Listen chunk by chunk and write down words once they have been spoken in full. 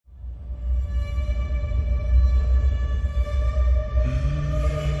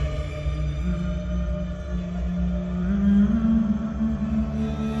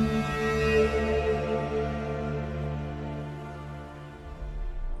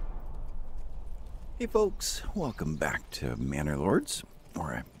Hey folks, welcome back to Manor Lords.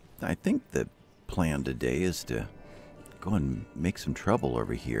 Or I think the plan today is to go and make some trouble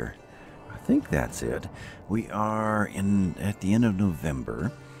over here. I think that's it. We are at the end of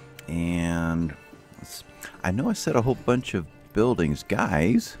November, and I know I said a whole bunch of buildings.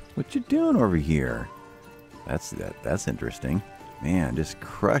 Guys, what you doing over here? That's interesting. Man, just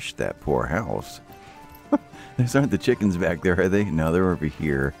crushed that poor house. These aren't the chickens back there, are they? No, they're over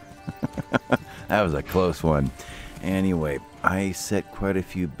here. That was a close one. Anyway, I set quite a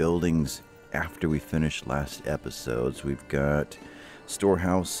few buildings after we finished last episodes. We've got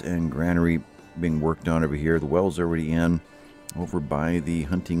storehouse and granary being worked on over here. The well's already in. Over by the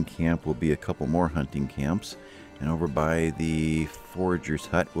hunting camp will be a couple more hunting camps. And over by the forager's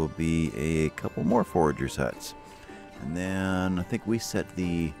hut will be a couple more forager's huts. And then I think we set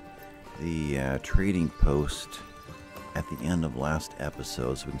the trading post at the end of last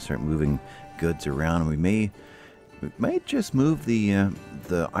episode, so we can start moving goods around. And we might just move the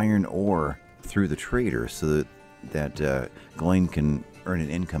iron ore through the trader so that Glenn can earn an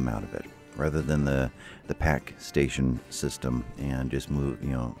income out of it, rather than the pack station system and just move,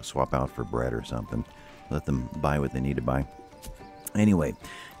 swap out for bread or something. Let them buy what they need to buy. Anyway,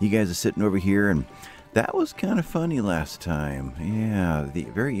 you guys are sitting over here, and that was kind of funny last time. Yeah, the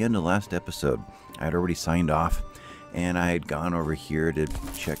very end of last episode, I had already signed off. And I had gone over here to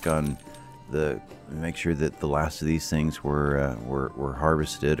check on make sure that the last of these things were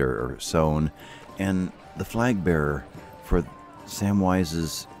harvested or sown. And the flag bearer for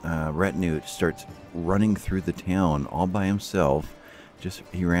Samwise's retinue starts running through the town all by himself.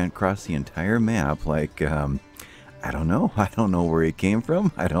 He ran across the entire map like, I don't know where he came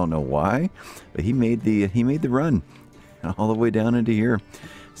from. I don't know why, but he made the run all the way down into here.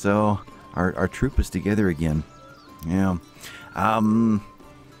 So our troop is together again. Yeah.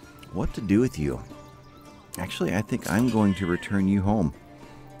 What to do with you? Actually, I think I'm going to return you home.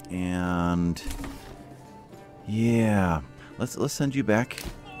 And yeah, let's send you back.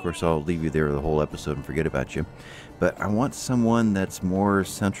 Of course, I'll leave you there the whole episode and forget about you. But I want someone that's more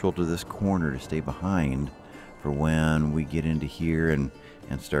central to this corner to stay behind for when we get into here and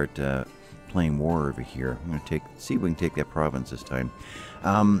start playing war over here. I'm going to see if we can take that province this time.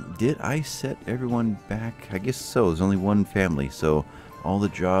 Did I set everyone back? I guess so. There's only one family, so all the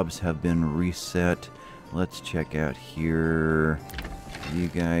jobs have been reset. Let's check out here. You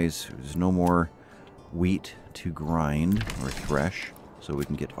guys, there's no more wheat to grind or thresh, so we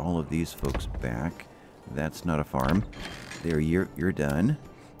can get all of these folks back. That's not a farm. There, you're done.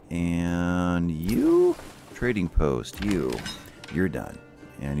 And you, trading post, you're done.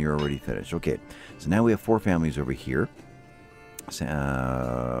 And you're already finished. Okay, so now we have 4 families over here.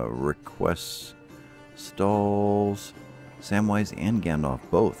 Requests stalls. Samwise and Gandalf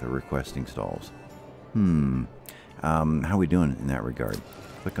both are requesting stalls. How are we doing in that regard?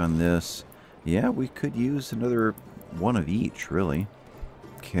 Click on this. Yeah, we could use another one of each, really.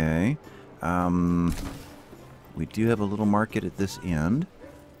 Okay. We do have a little market at this end.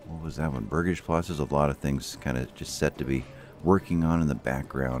 What was that one? Burgage Plus. There's a lot of things kind of just set to be working on in the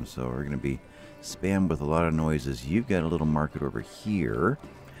background, so we're going to be spammed with a lot of noises. You've got a little market over here.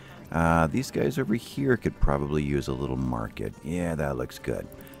 These guys over here could probably use a little market. Yeah, that looks good.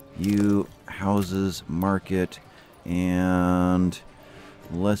 You, houses, market, and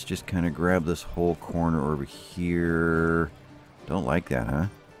let's just kind of grab this whole corner over here. Don't like that, huh?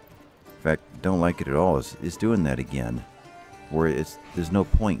 In fact, don't like it at all. It's doing that again, where there's no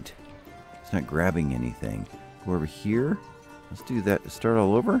point. It's not grabbing anything. Go over here. Let's do that. Start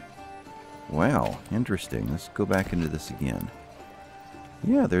all over. Wow, interesting. Let's go back into this again.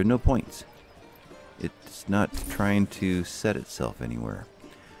 Yeah, there are no points. It's not trying to set itself anywhere.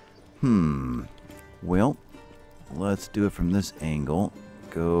 Well, let's do it from this angle.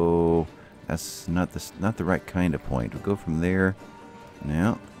 Go. That's not the right kind of point. We'll go from there.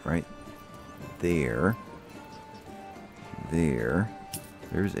 Now, right there. There.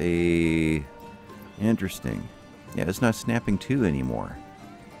 There's a interesting. Yeah, it's not snapping 2 anymore.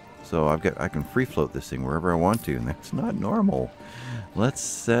 So I can free float this thing wherever I want to, and that's not normal. Let's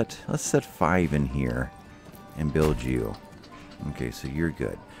set 5 in here and build you. Okay, so you're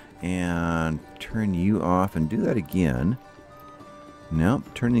good. And turn you off and do that again. Nope,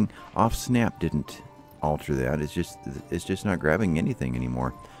 turning off snap didn't alter that. It's just not grabbing anything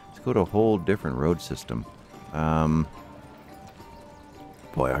anymore. Let's go to a whole different road system. Boy,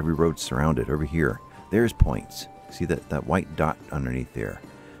 every road's surrounded over here. There's points. See that white dot underneath there?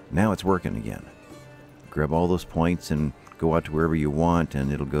 Now it's working again. Grab all those points and go out to wherever you want, and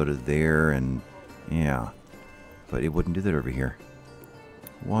it'll go to there, and yeah. But it wouldn't do that over here.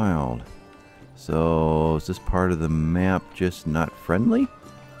 Wild. So is this part of the map just not friendly?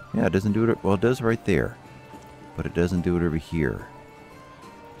 Yeah, it doesn't do it. Well, it does right there, but it doesn't do it over here.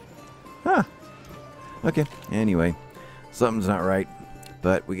 Huh. Okay. Anyway, something's not right,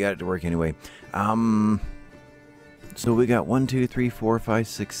 but we got it to work anyway. So we got 1, 2, 3, 4, 5,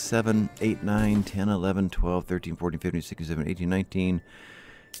 6, 7, 8, 9, 10, 11, 12, 13, 14, 15, 16, 17, 18, 19.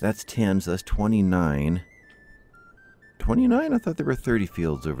 That's 10, so that's 29. 29? I thought there were 30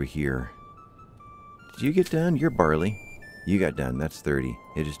 fields over here. Did you get done? You're barley. You got done. That's 30.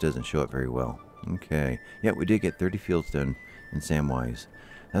 It just doesn't show up very well. Okay. Yeah, we did get 30 fields done in Samwise.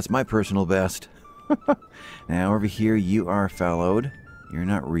 That's my personal best. Now, over here, you are fallowed. You're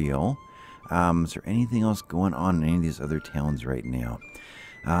not real. Is there anything else going on in any of these other towns right now?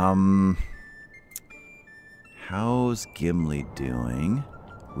 How's Gimli doing?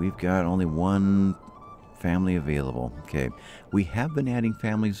 We've got only one family available. Okay. We have been adding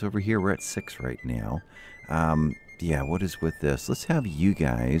families over here. We're at 6 right now. Yeah, what is with this? Let's have you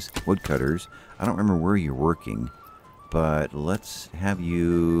guys, woodcutters. I don't remember where you're working, but let's have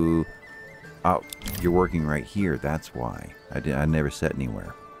you... Oh, you're working right here. That's why. I never set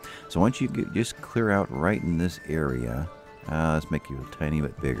anywhere. So once you just clear out right in this area, let's make you a tiny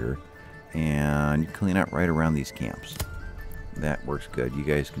bit bigger, and you clean out right around these camps. That works good. You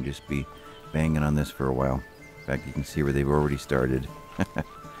guys can just be banging on this for a while. In fact, you can see where they've already started.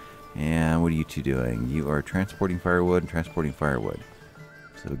 And what are you two doing? You are transporting firewood and transporting firewood.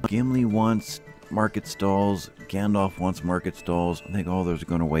 So Gimli wants market stalls. Gandalf wants market stalls. I think all those are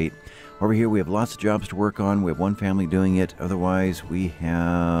going to wait. Over here we have lots of jobs to work on. We have one family doing it. Otherwise we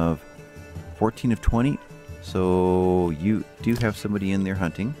have 14 of 20. So you do have somebody in there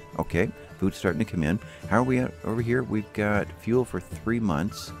hunting. Okay. Food's starting to come in. How are we at over here? We've got fuel for 3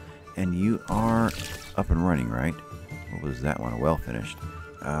 months. And you are up and running, right? What was that one? Well finished.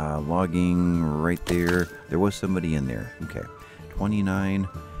 Logging right there. There was somebody in there. Okay. 29.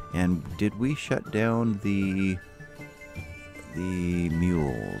 And did we shut down the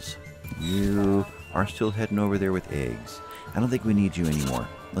mules? You are still heading over there with eggs. I don't think we need you anymore.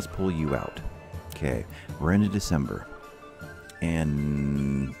 Let's pull you out. Okay. We're into December.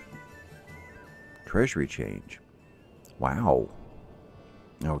 And treasury change. Wow.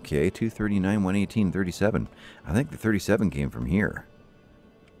 Okay, 239, 118, 37. I think the 37 came from here.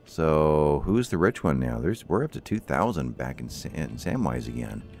 So who's the rich one now? We're up to 2,000 back in Samwise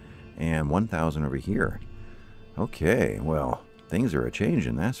again, and 1,000 over here. Okay, well, things are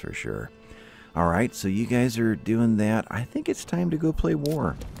a-changing, that's for sure. All right, so you guys are doing that. I think it's time to go play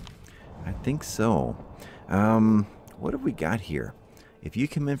war. I think so. What have we got here? If you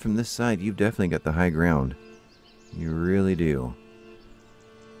come in from this side, you've definitely got the high ground. You really do.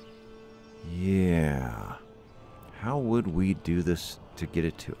 Yeah. How would we do this to get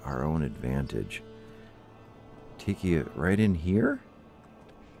it to our own advantage? Take you right in here?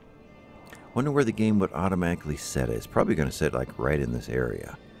 Wonder where the game would automatically set it. It's probably going to set like right in this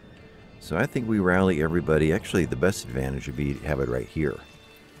area. So I think we rally everybody. Actually, the best advantage would be to have it right here.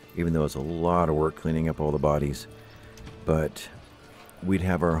 Even though it's a lot of work cleaning up all the bodies. But we'd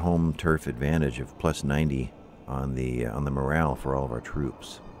have our home turf advantage of plus 90 on the morale for all of our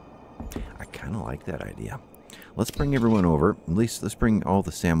troops. I kind of like that idea. Let's bring everyone over. At least let's bring all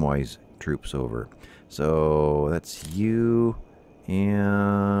the Samwise troops over. So that's you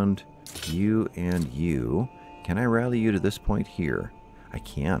and you and you. Can I rally you to this point here? I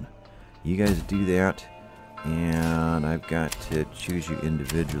can. You guys do that. And I've got to choose you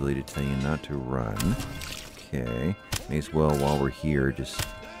individually to tell you not to run. Okay. May as well, while we're here, just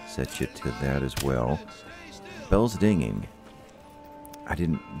set you to that as well. Bells dinging. I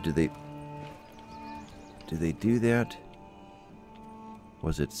didn't... Did they do that?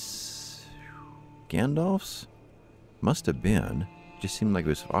 Was it Gandalf's? Must have been. Just seemed like it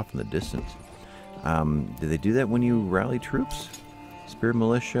was off in the distance. Did they do that when you rally troops? Spear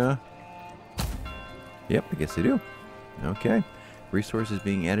militia? Yep, I guess they do. Okay. Resources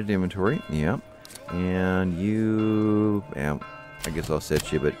being added to inventory. Yep. And you... Yeah, I guess I'll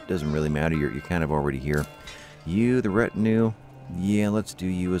set you, but it doesn't really matter. You're kind of already here. You, the retinue. Yeah, let's do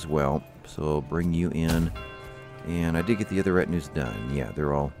you as well. So I'll bring you in. And I did get the other retinues done. Yeah,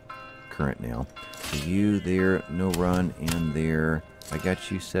 they're all current now. So you there, no run, and there. I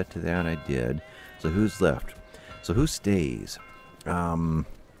got you set to that. I did. So who's left? So who stays?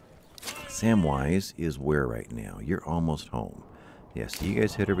 Samwise is where right now? You're almost home. Yes, so you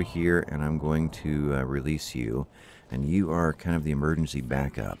guys head over here, and I'm going to release you. And you are kind of the emergency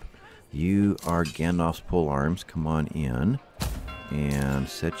backup. You are Gandalf's pole arms. Come on in. And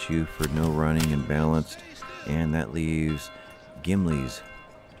set you for no running and balanced. And that leaves Gimli's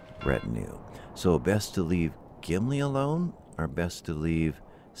retinue. So best to leave Gimli alone, or best to leave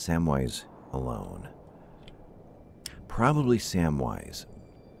Samwise alone? Probably Samwise.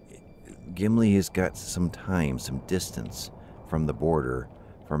 Gimli has got some time, some distance from the border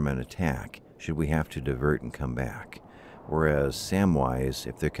from an attack, should we have to divert and come back. Whereas Samwise,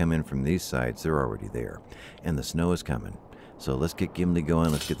 if they're coming from these sides, they're already there. And the snow is coming. So let's get Gimli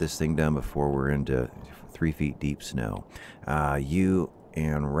going. Let's get this thing done before we're into 3 feet deep snow. You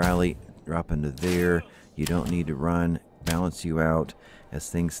and Raleigh drop into there. You don't need to run. Balance you out as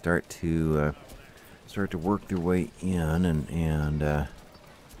things start to work their way in and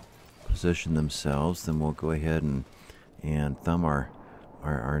position themselves. Then we'll go ahead and thumb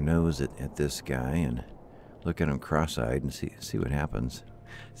our nose at this guy and look at him cross-eyed and see what happens.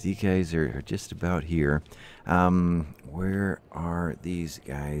 So you guys are just about here. Where are these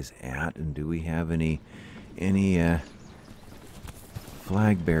guys at? And do we have any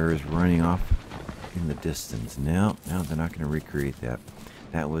flag bearers running off in the distance? No, they're not going to recreate that.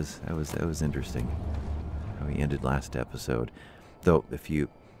 That was interesting how we ended last episode. Though if you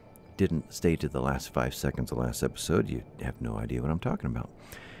didn't stay to the last 5 seconds of last episode, you have no idea what I'm talking about.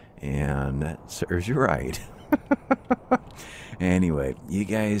 And that serves you right. Anyway, you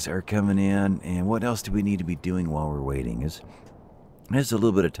guys are coming in, and what else do we need to be doing while we're waiting? There's a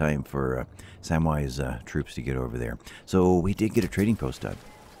little bit of time for Samwise troops to get over there. So we did get a trading post done.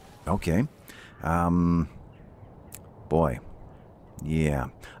 Okay. Boy. Yeah.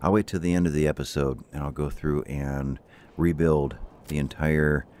 I'll wait till the end of the episode, and I'll go through and rebuild the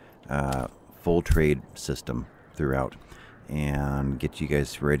entire full trade system throughout and get you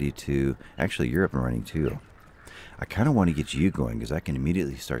guys ready to... Actually, you're up and running too. I kind of want to get you going because I can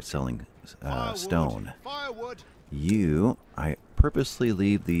immediately start selling stone. Firewood. I purposely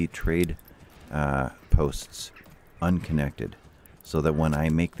leave the trade posts unconnected so that when I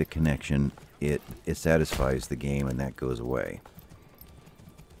make the connection, it satisfies the game and that goes away.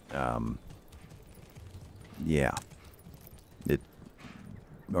 Yeah.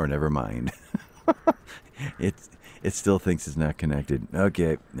 Or never mind. It still thinks it's not connected.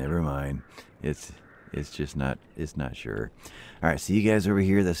 Okay, never mind. It's just not, it's not sure. All right, so you guys over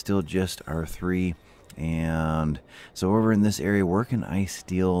here, that's still just our 3. And so over in this area, where can I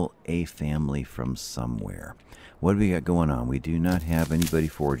steal a family from somewhere? What do we got going on? We do not have anybody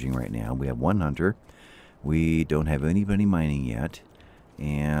foraging right now. We have 1 hunter. We don't have anybody mining yet.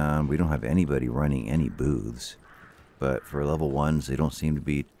 And we don't have anybody running any booths. But for level 1s, they don't seem to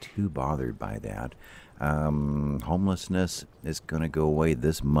be too bothered by that. Homelessness is going to go away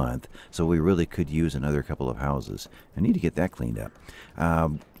this month, so we really could use another couple of houses. I need to get that cleaned up.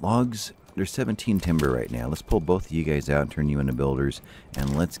 Logs, there's 17 timber right now. Let's pull both of you guys out and turn you into builders,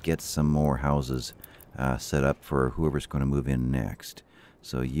 and let's get some more houses set up for whoever's going to move in next.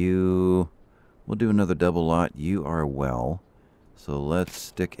 So we'll do another double lot. You are well, so let's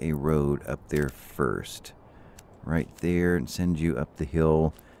stick a road up there first. Right there, and send you up the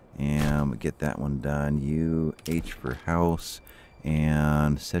hill. And get that one done. You H for house,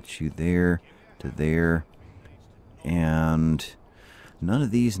 and set you there to there. And none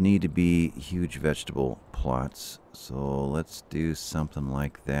of these need to be huge vegetable plots, so let's do something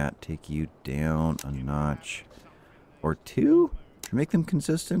like that. Take you down a notch or 2 to make them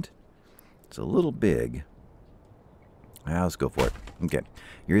consistent. It's a little big. Let's go for it. Okay,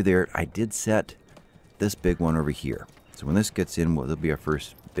 you're there. I did set this big one over here, so when this gets in, well, it'll be our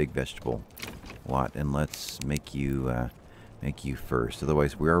first big vegetable lot, and let's make you first.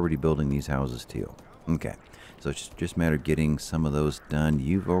 Otherwise, we're already building these houses too. Okay, so it's just a matter of getting some of those done.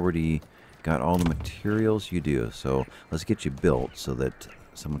 You've already got all the materials. You do. So let's get you built so that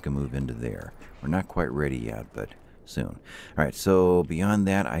someone can move into there. We're not quite ready yet, but soon. All right. So beyond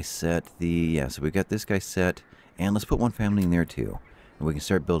that, I set the so we got this guy set, and let's put 1 family in there too, and we can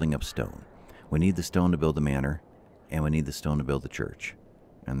start building up stone. We need the stone to build the manor, and we need the stone to build the church.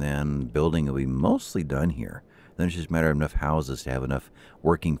 And then building will be mostly done here. Then it's just a matter of enough houses to have enough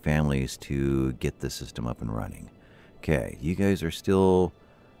working families to get the system up and running. Okay, you guys are still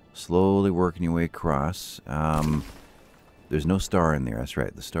slowly working your way across. There's no star in there. That's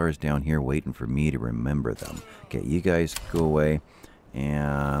right. The star is down here waiting for me to remember them. Okay, you guys go away,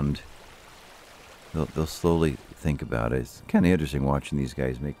 and they'll slowly think about it. It's kind of interesting watching these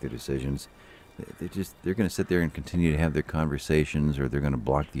guys make their decisions. They're going to sit there and continue to have their conversations, or they're going to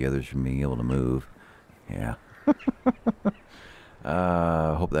block the others from being able to move. Yeah.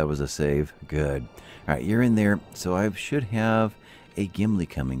 Hope that was a save. Good. All right, you're in there. So I should have a Gimli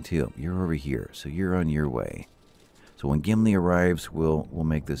coming too. You're over here, so you're on your way. So when Gimli arrives, we'll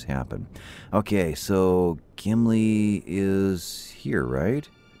make this happen. Okay, so Gimli is here, right?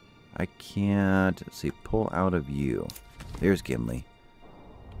 I can't, let's see, pull out of you. There's Gimli.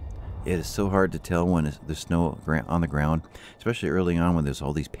 It is so hard to tell when there's snow on the ground, especially early on when there's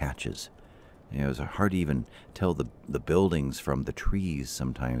all these patches. You know, it's hard to even tell the buildings from the trees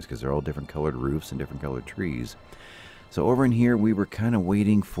sometimes because they're all different colored roofs and different colored trees. So over in here, we were kind of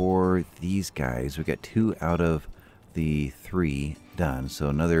waiting for these guys. We got 2 out of the 3 done. So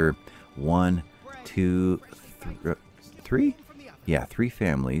another 1, 2, 3? Yeah, 3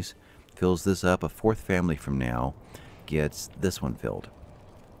 families. Fills this up. A 4th family from now gets this one filled.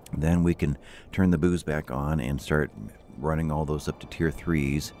 Then we can turn the booze back on and start running all those up to tier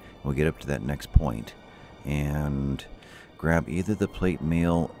 3s. We'll get up to that next point and grab either the plate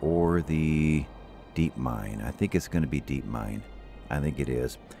mail or the deep mine. I think it's going to be deep mine. I think it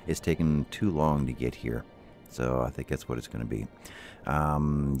is. It's taken too long to get here, so I think that's what it's going to be.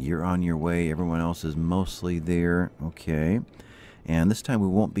 You're on your way. Everyone else is mostly there. Okay. And this time we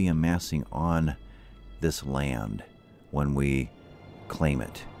won't be amassing on this land when we claim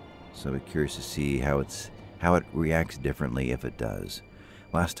it. So I'm curious to see how it reacts differently if it does.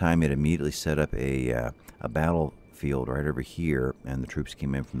 Last time it immediately set up a battlefield right over here, and the troops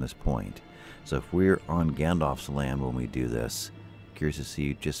came in from this point. So if we're on Gandalf's land when we do this, curious to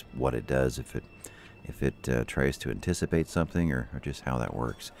see just what it does, if it tries to anticipate something or just how that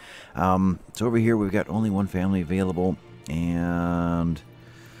works. So over here we've got only 1 family available, and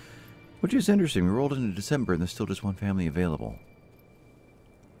which is interesting. We rolled into December and there's still just 1 family available.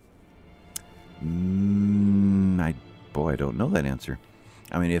 I don't know that answer.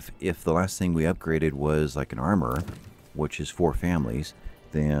 I mean, if the last thing we upgraded was like an armor, which is 4 families,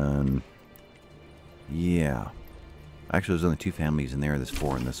 then yeah. Actually, there's only 2 families in there. There's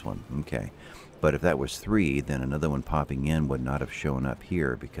 4 in this one. Okay. But if that was 3, then another one popping in would not have shown up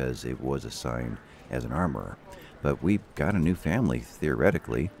here because it was assigned as an armorer. But we've got a new family,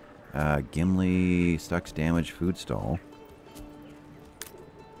 theoretically. Gimli, stocks damage, food stall.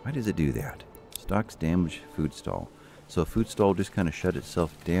 Why does it do that? Stocks damage, food stall. So food stall just kind of shut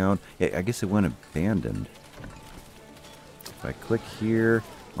itself down. Yeah, I guess it went abandoned. If I click here,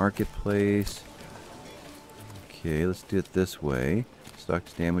 marketplace. Okay, let's do it this way.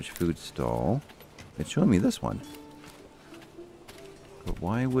 Stocks damage, food stall. It's showing me this one. But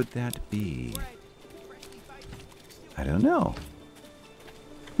why would that be? I don't know.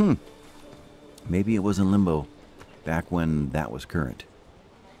 Maybe it was in limbo back when that was current.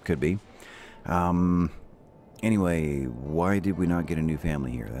 Could be. Anyway, why did we not get a new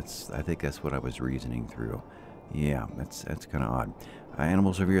family here? I think that's what I was reasoning through. Yeah, that's kind of odd.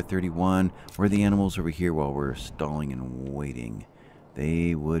 Animals over here at 31. Where are the animals over here while we're stalling and waiting?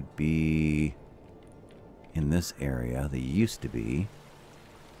 They would be in this area. They used to be.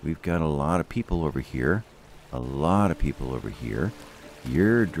 We've got a lot of people over here. A lot of people over here.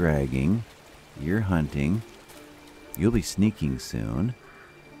 You're dragging. You're hunting. You'll be sneaking soon.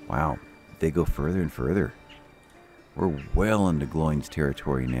 Wow. They go further and further. We're well into Gloin's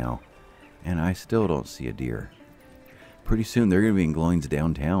territory now. And I still don't see a deer. Pretty soon they're going to be in Gloin's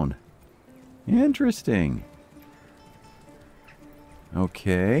downtown. Interesting.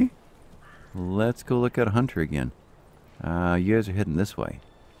 Okay. Let's go look at a hunter again. You guys are heading this way.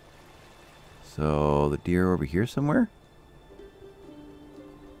 So the deer over here somewhere?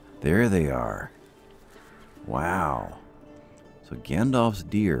 There they are. Wow. So Gandalf's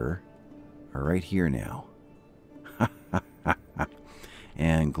deer are right here now.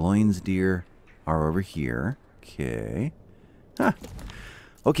 And Gloin's deer are over here. Okay. Huh.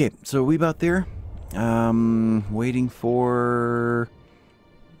 Okay, so are we about there? Waiting for...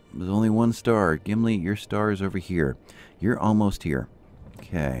 There's only 1 star. Gimli, your star is over here. You're almost here.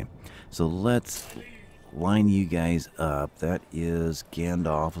 Okay. So let's line you guys up. That is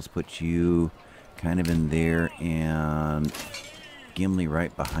Gandalf. Let's put you kind of in there and Gimli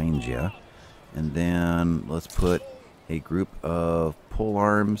right behind you. And then let's put a group of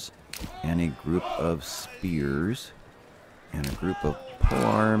polearms and a group of spears and a group of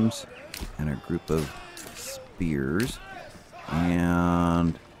polearms and a group of spears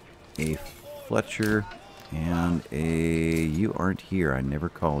and a Fletcher and a... You aren't here. I never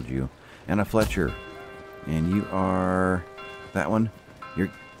called you. And a Fletcher. And you are... That one?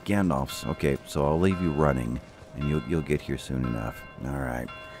 You're Gandalf's. Okay, so I'll leave you running and you'll get here soon enough. Alright.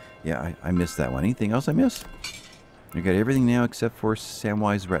 Yeah, I missed that one. Anything else I missed? You got everything now except for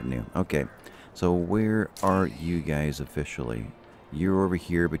Samwise retinue. Okay, so where are you guys officially? You're over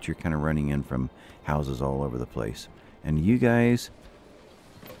here, but you're kind of running in from houses all over the place. And you guys...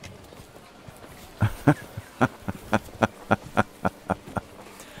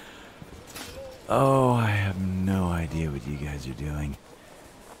 Oh, I have no idea what you guys are doing.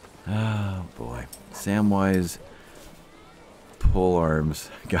 Oh, boy. Samwise pole arms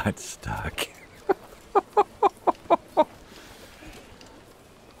got stuck.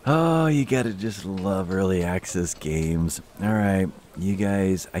 Oh, you gotta just love early access games. Alright, you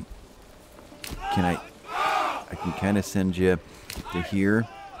guys, I can kind of send you to here.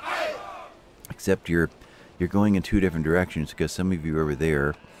 Except you're going in two different directions because some of you over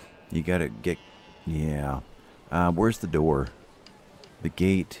there, you gotta get, yeah. Where's the door? The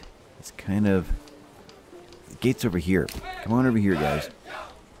gate is kind of, the gate's over here. Come on over here, guys.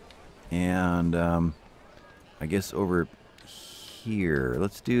 And I guess over here,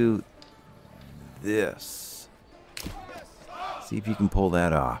 let's do this. See if you can pull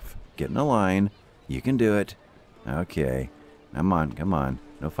that off. Get in a line. You can do it. Okay. Come on, come on.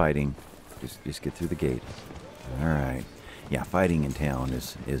 No fighting. Just get through the gate. All right. Yeah, fighting in town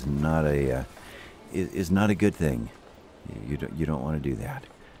is not a good thing. You don't want to do that.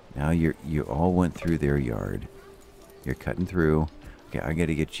 Now you all went through their yard. You're cutting through. Okay, I got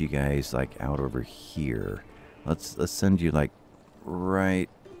to get you guys like out over here. Let's send you like right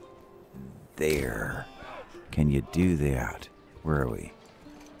there. Can you do that? Where are we?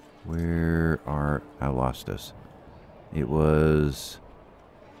 I lost us. It was,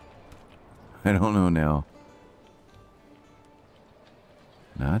 I don't know now.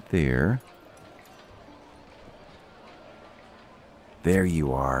 Not there. There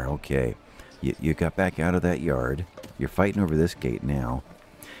you are. Okay. You got back out of that yard. You're fighting over this gate now.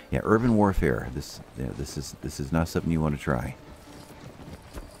 Yeah, urban warfare. This is not something you want to try.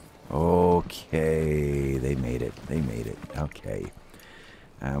 Okay, they made it. They made it. Okay.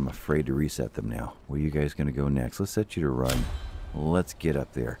 I'm afraid to reset them now. Where are you guys going to go next? Let's set you to run. Let's get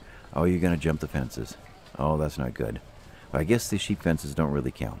up there. Oh, you're going to jump the fences. Oh, that's not good. But I guess the sheep fences don't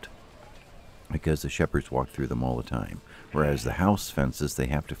really count, because the shepherds walk through them all the time. Whereas the house fences, they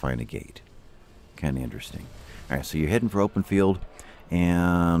have to find a gate. Kind of interesting. All right, so you're heading for open field,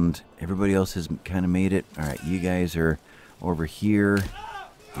 and everybody else has kind of made it. All right, you guys are over here,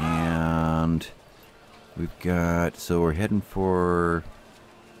 and we've got, so we're heading for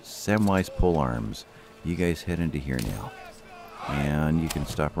Samwise polearms. You guys head into here now, and you can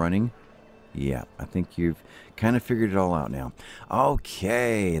stop running. Yeah, I think you've kind of figured it all out now.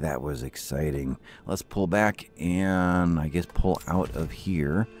 Okay, that was exciting. Let's pull back and I guess pull out of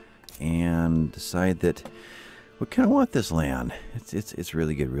here and decide that we kind of want this land. It's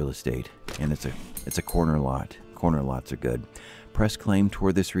really good real estate, and it's a corner lot. Corner lots are good. Press claim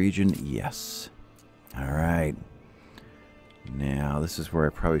toward this region. Yes. All right. Now this is where I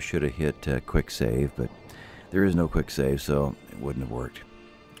probably should have hit quick save, but there is no quick save, so it wouldn't have worked.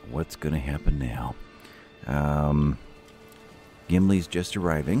 What's going to happen now? Gimli's just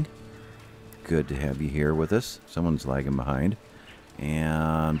arriving. Good to have you here with us. Someone's lagging behind.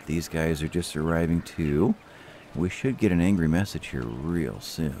 And these guys are just arriving too. We should get an angry message here real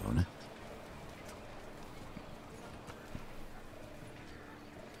soon.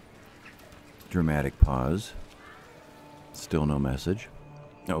 Dramatic pause. Still no message.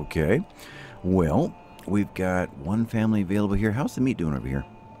 Okay. Well, we've got one family available here. How's the meat doing over here?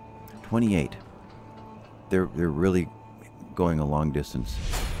 28. They're really going a long distance.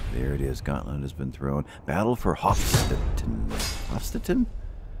 There it is. Gauntlet has been thrown. Battle for Hofstetten. Hofstetten?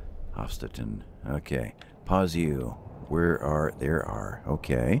 Hofstetten. Okay. Pause you. There are.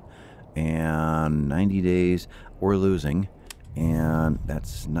 Okay. And 90 days or losing. And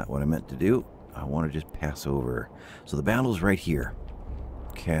that's not what I meant to do. I want to just pass over. So the battle's right here.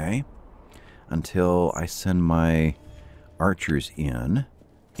 Okay. Until I send my archers in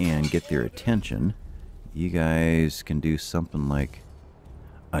and get their attention, you guys can do something like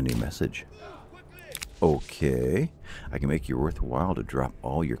a new message. Okay. I can make you worthwhile to drop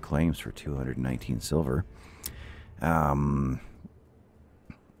all your claims for 219 silver.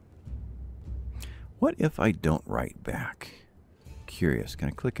 What if I don't write back? Curious. Can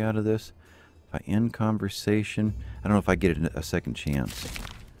I click out of this? If I end conversation, I don't know if I get a second chance.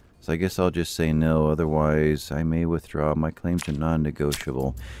 So I guess I'll just say no, otherwise I may withdraw. My claims are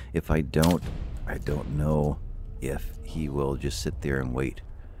non-negotiable. If I don't know if he will just sit there and wait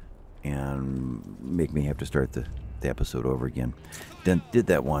and make me have to start the episode over again. Did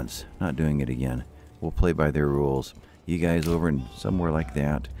that once, not doing it again. We'll play by their rules. You guys over in somewhere like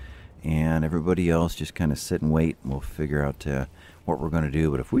that, and everybody else just kind of sit and wait, and we'll figure out what we're going to do.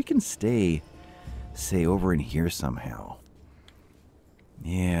 But if we can stay, say, over in here somehow,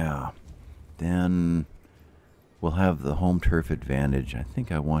 yeah, then we'll have the home turf advantage. I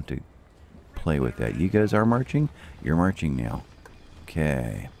think I want to play with that. You guys are marching? You're marching now.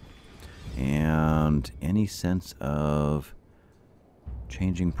 Okay. And any sense of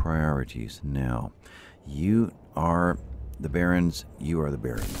Changing priorities. Now, you are the barons. You are the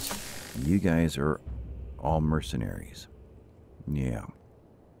barons. You guys are all mercenaries. Yeah.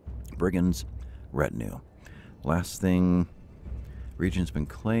 Brigands, retinue. Last thing, region's been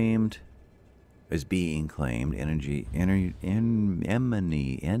claimed, is being claimed. Enemy.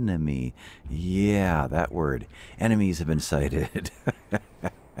 Yeah, that word. Enemies have been sighted.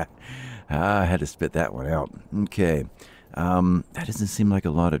 I had to spit that one out. Okay. That doesn't seem like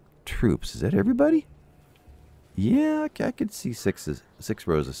a lot of troops. Is that everybody? Yeah, I could see 6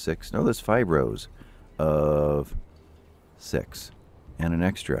 rows of 6. No, there's 5 rows of 6 and an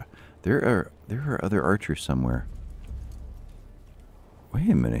extra. There are other archers somewhere. Wait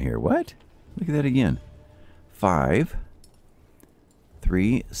a minute here. What? Look at that again. 5,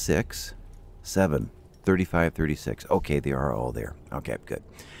 3, 6, 7, 35, 36. Okay, they are all there. Okay, good.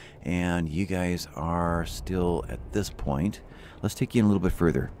 And you guys are still at this point. Let's take you in a little bit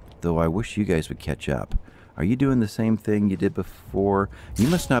further, though I wish you guys would catch up. Are you doing the same thing you did before? You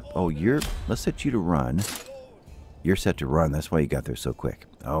must not... Oh, let's set you to run. You're set to run. That's why you got there so quick.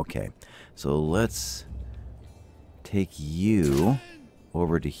 Okay. So let's take you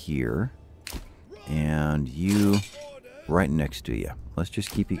over to here. And you right next to you. Let's just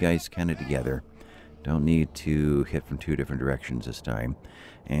keep you guys kind of together. Don't need to hit from 2 different directions this time.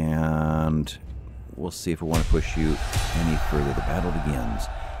 And we'll see if we want to push you any further. The battle begins.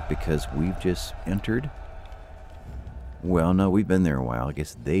 Because we've just entered... Well, no, we've been there a while. I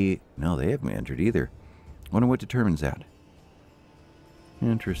guess they haven't entered either. Wonder what determines that.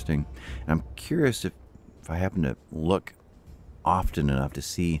 Interesting. I'm curious if I happen to look often enough to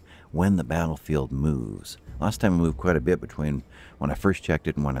see when the battlefield moves. Last time it moved quite a bit between when I first checked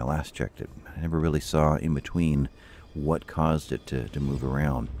it and when I last checked it. I never really saw in between what caused it to move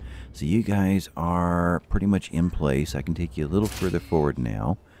around. So you guys are pretty much in place. I can take you a little further forward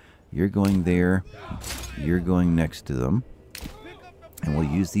now. You're going there. You're going next to them. And we'll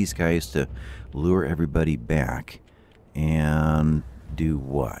use these guys to lure everybody back. And do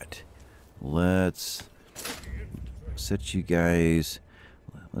what? Let's set you guys...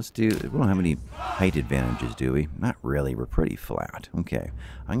 We don't have any height advantages, do we? Not really. We're pretty flat. Okay.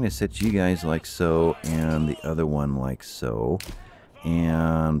 I'm going to set you guys like so, and the other one like so.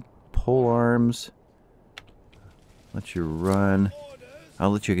 And pole arms. Let you run. I'll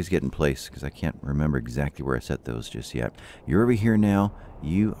let you guys get in place, because I can't remember exactly where I set those just yet. You're over here now.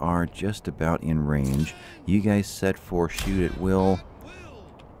 You are just about in range. You guys set for shoot at will.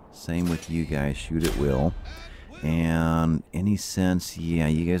 Same with you guys. Shoot at will. And any sense, yeah,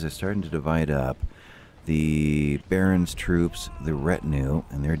 you guys are starting to divide up. The Baron's troops, the retinue,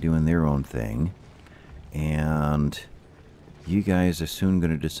 and they're doing their own thing. And you guys are soon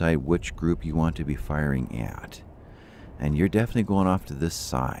going to decide which group you want to be firing at. And you're definitely going off to this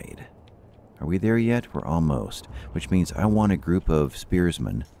side. Are we there yet? We're almost. Which means I want a group of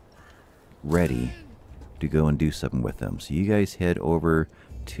spearsmen ready to go and do something with them. So you guys head over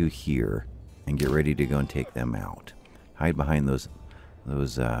to here and get ready to go and take them out. Hide behind those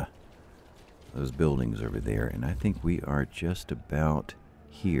buildings over there. And I think we are just about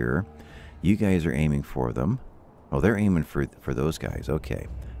here. You guys are aiming for them. Oh, they're aiming for those guys. Okay.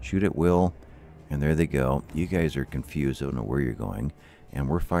 Shoot at will. And there they go. You guys are confused. Don't know where you're going. And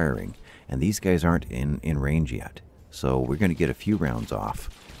we're firing. And these guys aren't in range yet. So we're going to get a few rounds off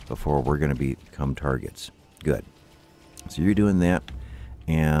before we're going to become targets. Good. So you're doing that.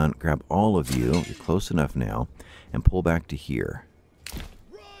 And grab all of you. You're close enough now. And pull back to here.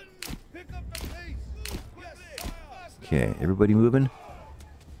 Okay. Everybody moving?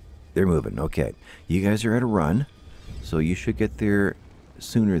 They're moving. Okay. You guys are at a run. So you should get there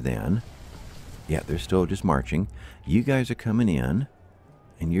sooner than... Yeah, they're still just marching. You guys are coming in,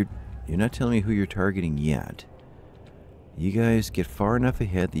 and you're not telling me who you're targeting yet. You guys get far enough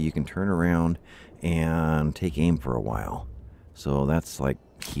ahead that you can turn around and take aim for a while. So that's like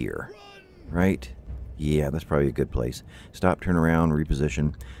here, right? Yeah, that's probably a good place. Stop, turn around,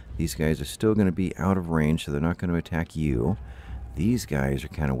 reposition. These guys are still going to be out of range, so they're not going to attack you. These guys are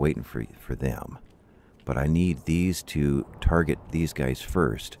kind of waiting for them. But I need these to target these guys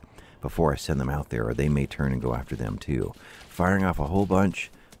first before I send them out there, or they may turn and go after them too. Firing off a whole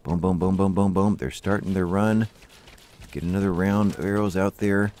bunch. Boom, boom, boom, boom, boom, boom. They're starting their run. Get another round of arrows out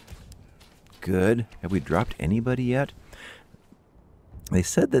there. Good. Have we dropped anybody yet? They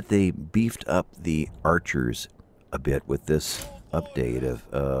said that they beefed up the archers a bit with this update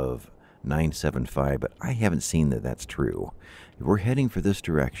of 975, but I haven't seen that that's true. We're heading for this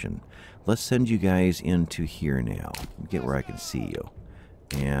direction. Let's send you guys into here now. Get where I can see you.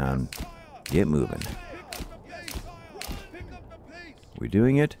 And get moving. We're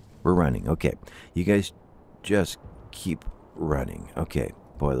doing it. We're running. Okay. You guys just keep running. Okay.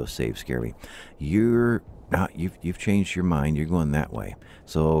 Boy, those saves scare me. You're not. You've changed your mind. You're going that way.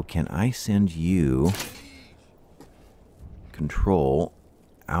 So can I send you control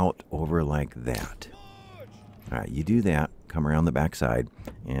out over like that? All right. You do that. Come around the backside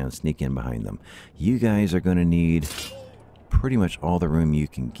and sneak in behind them. You guys are going to need pretty much all the room you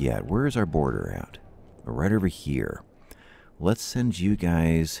can get. Where's our border at? Right over here. Let's send you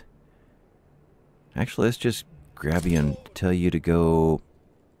guys... Actually, let's just grab you and tell you to go...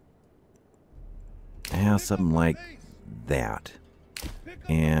 something like that.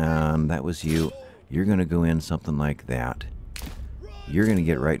 And that was you. You're going to go in something like that. You're going to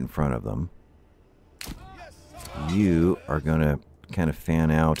get right in front of them. You are going to kind of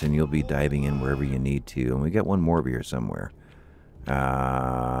fan out, and you'll be diving in wherever you need to. And we got one more over here somewhere.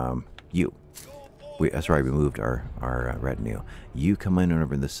 You. That's right, we moved our retinue. You come in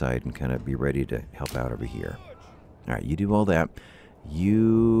over this side and kind of be ready to help out over here. All right, you do all that.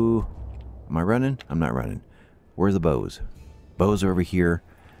 You... Am I running? I'm not running. Where's the bows? Bows are over here,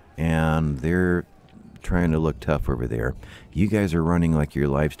 and they're trying to look tough over there. You guys are running like your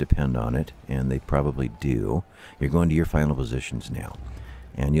lives depend on it, and they probably do. You're going to your final positions now,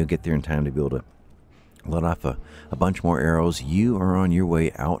 and you'll get there in time to be able to let off a bunch more arrows. You are on your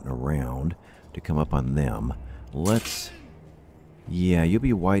way out and around to come up on them. Let's... Yeah, you'll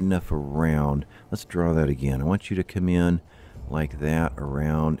be wide enough around. Let's draw that again. I want you to come in like that,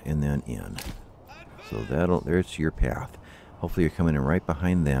 around, and then in. So there's your path. Hopefully you're coming in right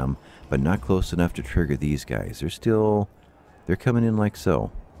behind them, but not close enough to trigger these guys. They're coming in like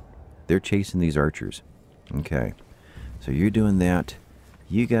so. They're chasing these archers. Okay. So you're doing that.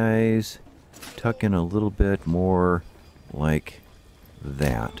 You guys tuck in a little bit more like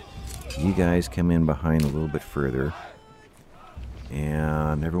that. You guys come in behind a little bit further.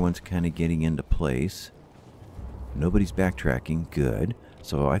 And everyone's kind of getting into place. Nobody's backtracking. Good.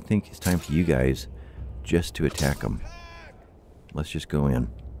 So I think it's time for you guys just to attack them. Let's just go in.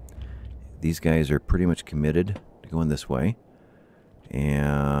 These guys are pretty much committed to going this way.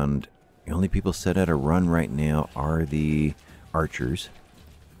 And the only people set out a run right now are the archers.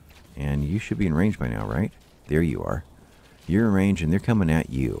 And you should be in range by now, right? There you are. You're in range and they're coming at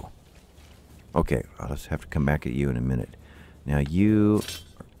you. Okay, I'll just have to come back at you in a minute. Now you...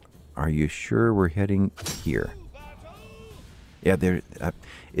 Are you sure we're heading here? Yeah, there...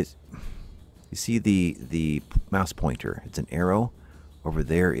 You see the mouse pointer? It's an arrow. Over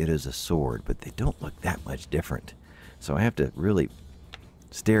there it is a sword, but they don't look that much different. So I have to really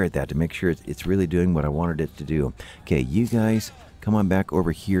stare at that to make sure it's really doing what I wanted it to do. Okay, you guys come on back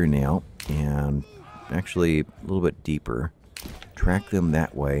over here now, and actually a little bit deeper. Track them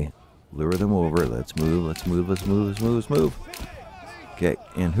that way. Lure them over. Let's move, let's move, let's move, let's move, let's move. Okay,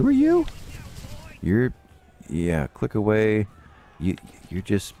 and who are you? Yeah, click away. You're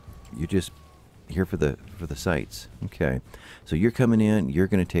just here for the sights. Okay, so you're coming in. You're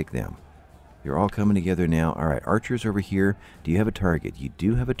going to take them. You're all coming together now. All right, archers over here. Do you have a target? You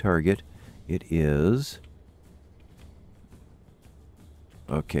do have a target. It is...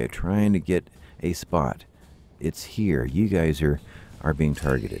 Okay, trying to get a spot. It's here. You guys are being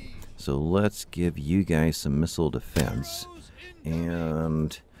targeted. So let's give you guys some missile defense.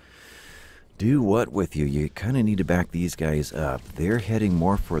 And do what with you? You kind of need to back these guys up. They're heading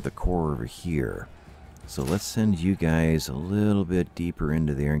more for the core over here. So let's send you guys a little bit deeper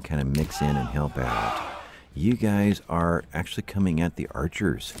into there and kind of mix in and help out. You guys are actually coming at the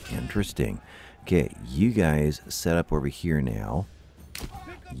archers. Interesting. Okay, you guys set up over here now.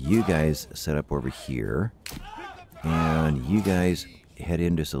 You guys set up over here. And you guys head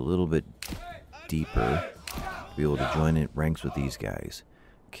in just a little bit deeper to be able to join in ranks with these guys.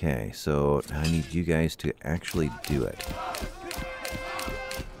 Okay, so I need you guys to actually do it.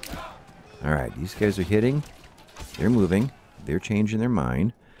 Alright, these guys are hitting. They're moving. They're changing their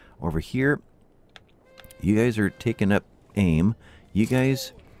mind. Over here, you guys are taking up aim. You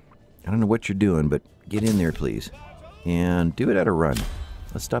guys, I don't know what you're doing, but get in there, please. And do it at a run.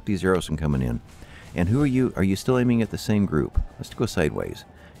 Let's stop these arrows from coming in. And who are you? Are you still aiming at the same group? Let's go sideways.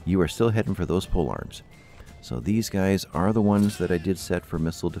 You are still heading for those pole arms. So these guys are the ones that I did set for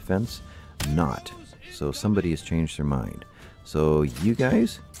missile defense. Not. So somebody has changed their mind. So you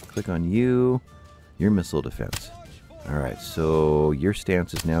guys, click on you, your missile defense. Alright, so your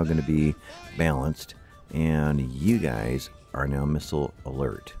stance is now going to be balanced. And you guys are now missile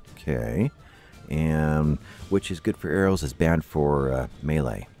alert. Okay. And which is good for arrows, is bad for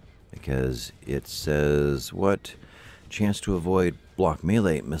melee. Because it says, what? Chance to avoid block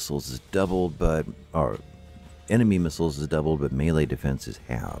melee missiles is doubled, but... Or enemy missiles is doubled, but melee defense is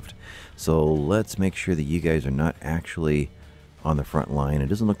halved. So let's make sure that you guys are not actually on the front line. It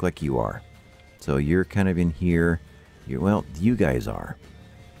doesn't look like you are. So you're kind of in here. Well, you guys are.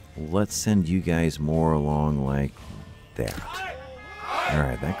 Let's send you guys more along like that.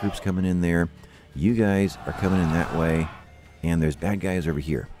 Alright, that group's coming in there. You guys are coming in that way. And there's bad guys over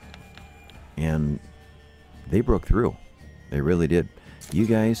here. And they broke through. They really did. You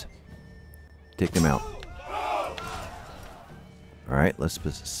guys, take them out. Alright, let's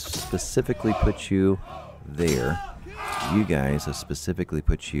specifically put you there. You guys, let's specifically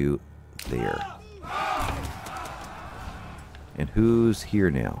put you there. And who's here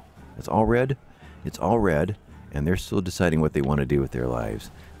now? It's all red? It's all red, and they're still deciding what they want to do with their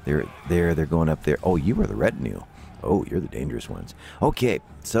lives. They're going up there. Oh, you are the retinue. Oh, you're the dangerous ones. Okay,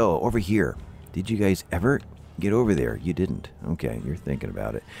 so over here. Did you guys ever get over there? You didn't. Okay, you're thinking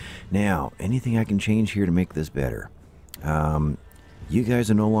about it. Now, anything I can change here to make this better? You guys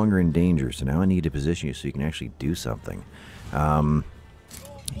are no longer in danger, so now I need to position you so you can actually do something.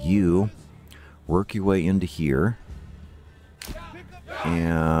 You work your way into here.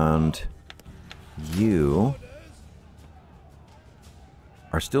 And you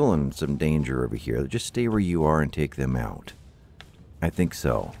are still in some danger over here. Just stay where you are and take them out. I think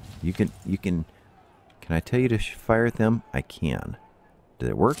so. Can I tell you to fire at them? I can. Did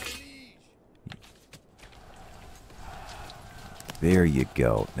it work? There you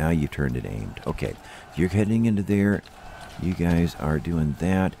go. Now you turned it aimed. Okay. You're heading into there. You guys are doing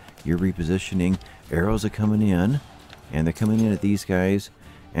that. You're repositioning. Arrows are coming in. And they're coming in at these guys,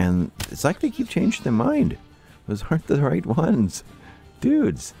 and it's like they keep changing their mind. Those aren't the right ones.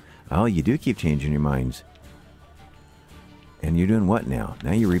 Dudes. Oh, you do keep changing your minds. And you're doing what now?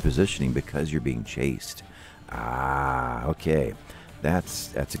 Now you're repositioning because you're being chased. Ah, okay.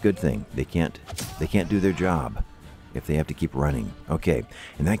 That's a good thing. They can't do their job if they have to keep running. Okay.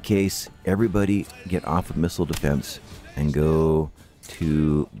 In that case, everybody get off of missile defense and go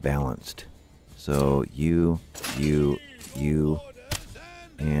to balanced. So you,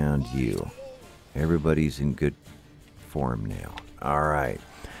 and you. Everybody's in good form now. Alright.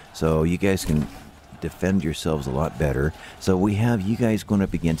 So you guys can defend yourselves a lot better. So we have you guys going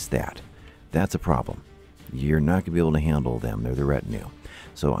up against that. That's a problem. You're not going to be able to handle them. They're the retinue.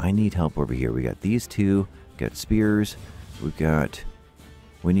 So I need help over here. We got these two. Got spears.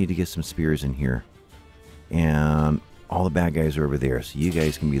 We need to get some spears in here. And all the bad guys are over there, so you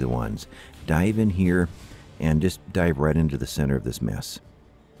guys can be the ones. Dive in here and just dive right into the center of this mess.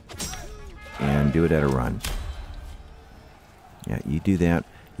 And do it at a run. Yeah, you do that.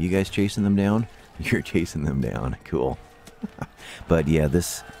 You guys chasing them down? You're chasing them down. Cool. But yeah,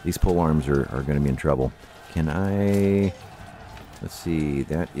 these pole arms are going to be in trouble. Can I... Let's see,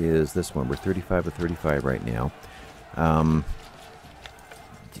 that is this one. We're 35 of 35 right now.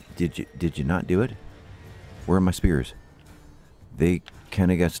 Did you not do it? Where are my spears? They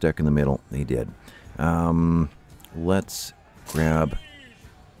kind of got stuck in the middle. They did. Let's grab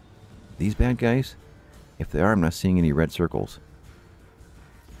these bad guys. If they are, I'm not seeing any red circles.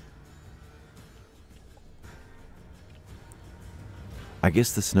 I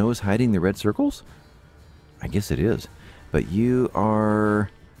guess the snow is hiding the red circles? I guess it is. But you are...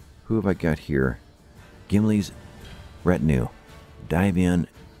 Who have I got here? Gimli's retinue. Dive in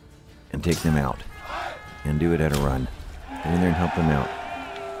and take them out. And do it at a run. Get in there and help them out.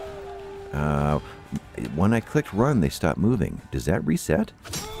 When I clicked run, they stopped moving. Does that reset?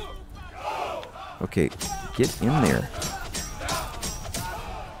 Okay, get in there.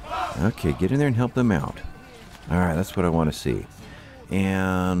 Okay, get in there and help them out. Alright, that's what I want to see.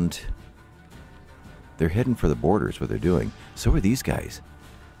 And they're heading for the borders, what they're doing. So are these guys.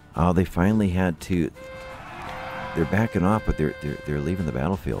 Oh, they finally had to... They're backing off, but they're leaving the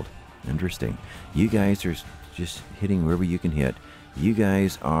battlefield. Interesting. You guys are just hitting wherever you can hit. You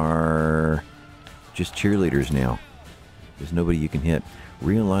guys are just cheerleaders now. There's nobody you can hit.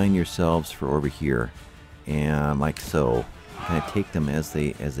 Realign yourselves for over here. And like so. Kind of take them as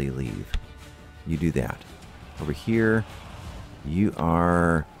they leave. You do that. Over here, you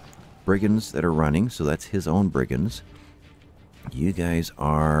are brigands that are running, so that's his own brigands. You guys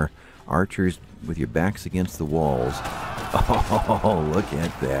are archers with your backs against the walls. Oh, look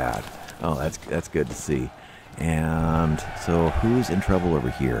at that. Oh, that's good to see. And so who's in trouble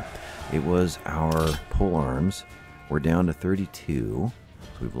over here? It was our pole arms. We're down to 32. So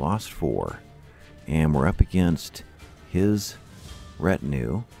we've lost 4. And we're up against his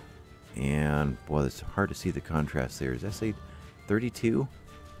retinue. And, boy, it's hard to see the contrast there. Does that say 32?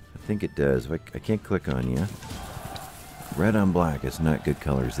 I think it does. I can't click on you. Red on black is not good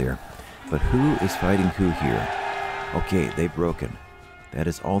colors there. But who is fighting who here? Okay, they've broken. That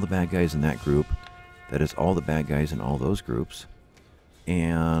is all the bad guys in that group. That is all the bad guys in all those groups.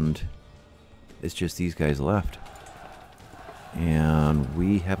 And it's just these guys left. And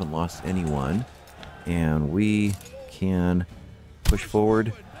we haven't lost anyone. And we can push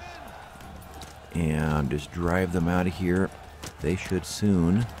forward and just drive them out of here. They should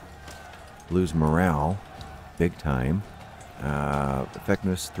soon lose morale big time.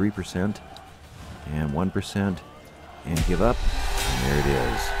 Effectiveness 3% and 1%. And give up. And there it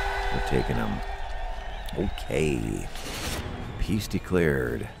is. We're taking them. Okay. Peace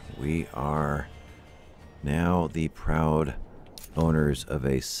declared. We are now the proud owners of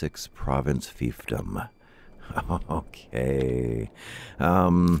a 6-province fiefdom. Okay.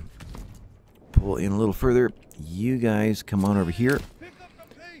 Pull in a little further. You guys come on over here.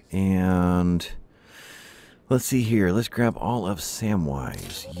 And let's see here. Let's grab all of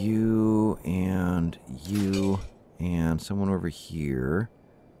Samwise. You and someone over here.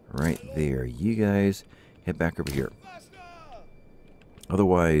 Right there. You guys head back over here.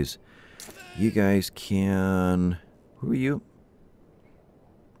 Otherwise, you guys can... Who are you?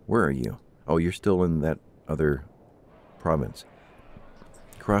 Where are you? Oh, you're still in that other province.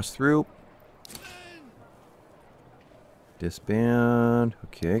 Cross through. Disband.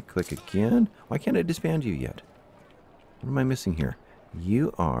 Okay, click again. Why can't I disband you yet? What am I missing here?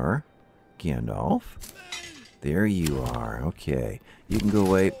 You are Gandalf. There you are. Okay. You can go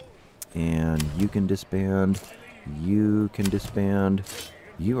away. And you can disband. You can disband.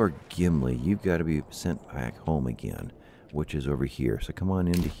 You are Gimli. You've got to be sent back home again, which is over here. So come on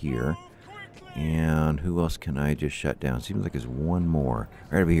into here. And who else can I just shut down? Seems like there's one more.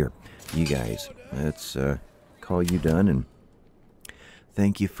 Right over here. You guys. Let's call you done. And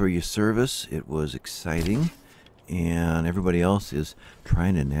thank you for your service. It was exciting. And everybody else is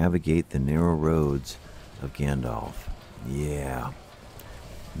trying to navigate the narrow roads of Gandalf. Yeah.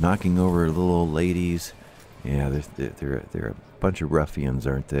 Knocking over little old ladies. Yeah, they're a bunch of ruffians,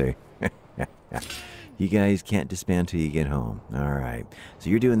 aren't they? You guys can't disband till you get home. All right. So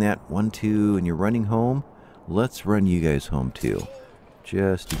you're doing that 1, 2, and you're running home. Let's run you guys home too,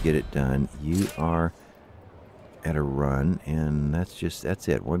 just to get it done. You are at a run, and that's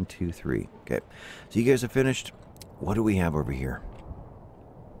it. 1, 2, 3. Okay. So you guys are finished. What do we have over here?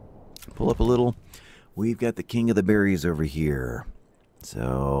 Pull up a little. We've got the King of the Berries over here.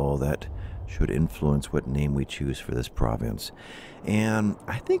 So that should influence what name we choose for this province. And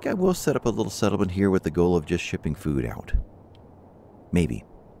I think I will set up a little settlement here with the goal of just shipping food out. Maybe.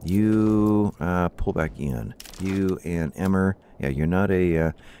 You pull back in. You and Emmer. Yeah, you're not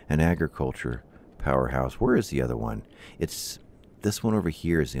an agriculture powerhouse. Where is the other one? It's this one over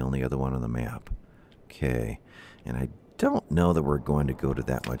here is the only other one on the map. Okay. And I don't know that we're going to go to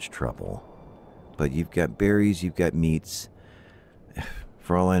that much trouble. But you've got berries, you've got meats.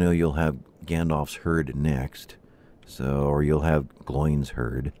 For all I know, you'll have Gandalf's herd next. So, or you'll have Gloin's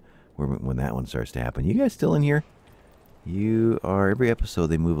herd when that one starts to happen. You guys still in here? You are. Every episode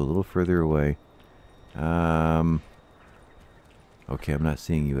they move a little further away. Okay, I'm not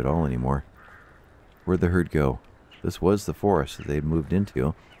seeing you at all anymore. Where'd the herd go? This was the forest that they moved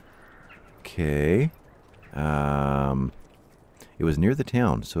into. Okay. It was near the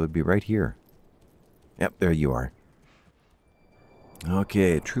town, so it'd be right here. Yep, there you are.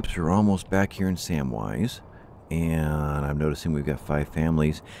 Okay, troops are almost back here in Samwise. And I'm noticing we've got 5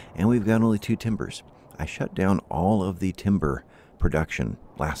 families, and we've got only 2 timbers. I shut down all of the timber production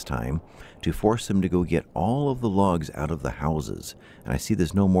last time to force them to go get all of the logs out of the houses. And I see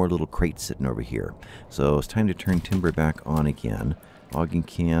there's no more little crates sitting over here. So it's time to turn timber back on again. Logging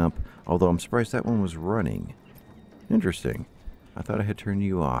camp, although I'm surprised that one was running. Interesting. I thought I had turned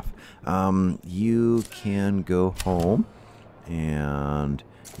you off. You can go home. And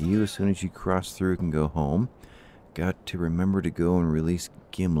you, as soon as you cross through, can go home. Got to remember to go and release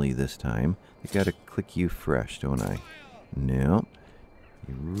Gimli this time. I got to click you fresh, don't I? No.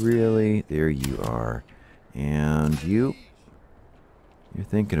 You really? There you are. And you're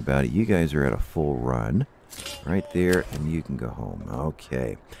thinking about it. You guys are at a full run. Right there, and you can go home.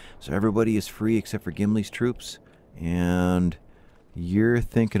 Okay. So everybody is free except for Gimli's troops. And you're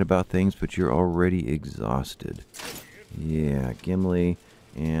thinking about things, but you're already exhausted. Yeah, Gimli,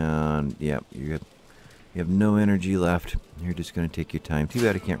 and yeah, you have no energy left. You're just going to take your time. Too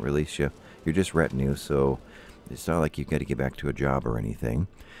bad I can't release you. You're just retinue, so it's not like you've got to get back to a job or anything.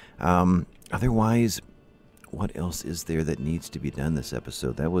 Otherwise, what else is there that needs to be done this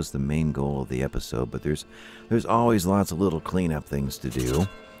episode? That was the main goal of the episode, but there's always lots of little cleanup things to do.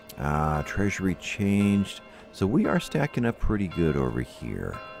 Treasury changed, so we are stacking up pretty good over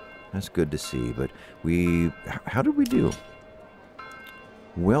here. That's good to see. But how did we do?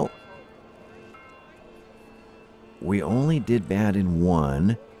 Well, we only did bad in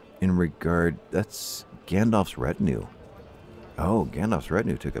one in regard... That's Gandalf's retinue. Oh, Gandalf's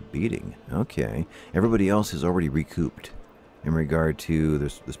retinue took a beating. Okay. Everybody else is already recouped in regard to...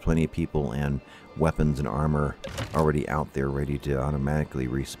 There's plenty of people and weapons and armor already out there ready to automatically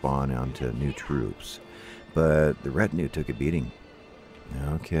respawn onto new troops. But the retinue took a beating.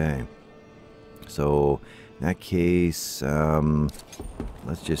 Okay. So, in that case,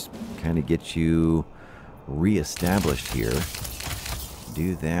 let's just kind of get you re-established here.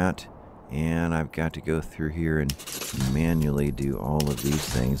 Do that, and I've got to go through here and manually do all of these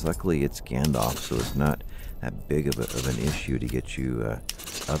things. Luckily, it's Gandalf, so it's not that big of an issue to get you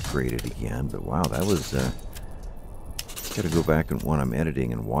upgraded again. But wow, that was... got to go back and when I'm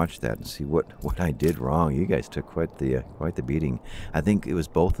editing and watch that and see what I did wrong. You guys took quite the beating. I think it was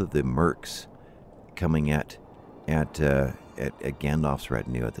both of the mercs coming at Gandalf's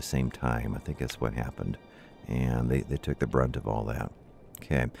retinue at the same time. I think that's what happened. And they took the brunt of all that.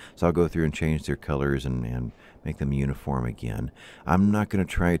 Okay, so I'll go through and change their colors and make them uniform again. I'm not going to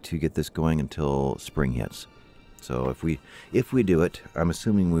try to get this going until spring hits. So if we do it, I'm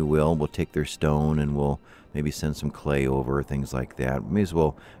assuming we will, we'll take their stone and we'll maybe send some clay over, things like that. May as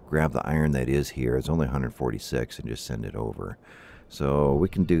well grab the iron that is here. It's only 146 and just send it over. So we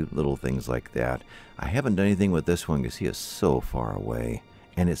can do little things like that. I haven't done anything with this one because he is so far away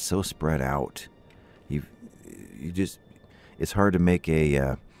and it's so spread out. It's hard to make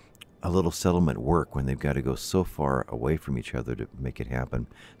a little settlement work when they've got to go so far away from each other to make it happen.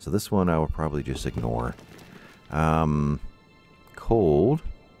 So this one I will probably just ignore. Cold.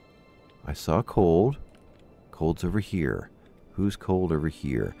 I saw cold. Cold's over here. Who's cold over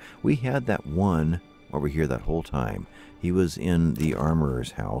here? We had that one over here that whole time. He was in the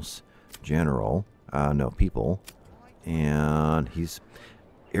armorer's house. General. No, people. And he's...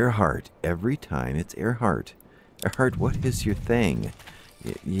 Earhart. Every time it's Earhart. Earhart, what is your thing?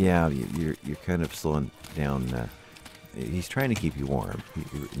 Yeah, you're kind of slowing down. He's trying to keep you warm.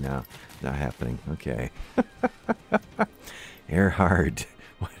 No, not happening. Okay. Earhart.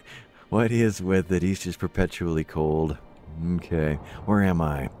 What is with it? He's just perpetually cold. Okay. Where am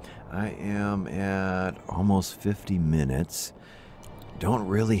I? I am at almost 50 minutes. Don't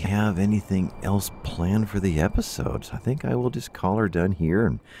really have anything else planned for the episodes. I think I will just call her done here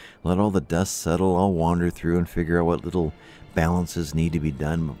and let all the dust settle. I'll wander through and figure out what little balances need to be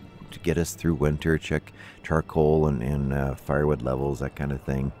done to get us through winter. Check charcoal and firewood levels, that kind of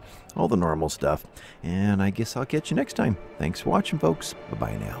thing. All the normal stuff. And I guess I'll catch you next time. Thanks for watching, folks.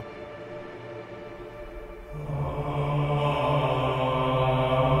 Bye-bye now.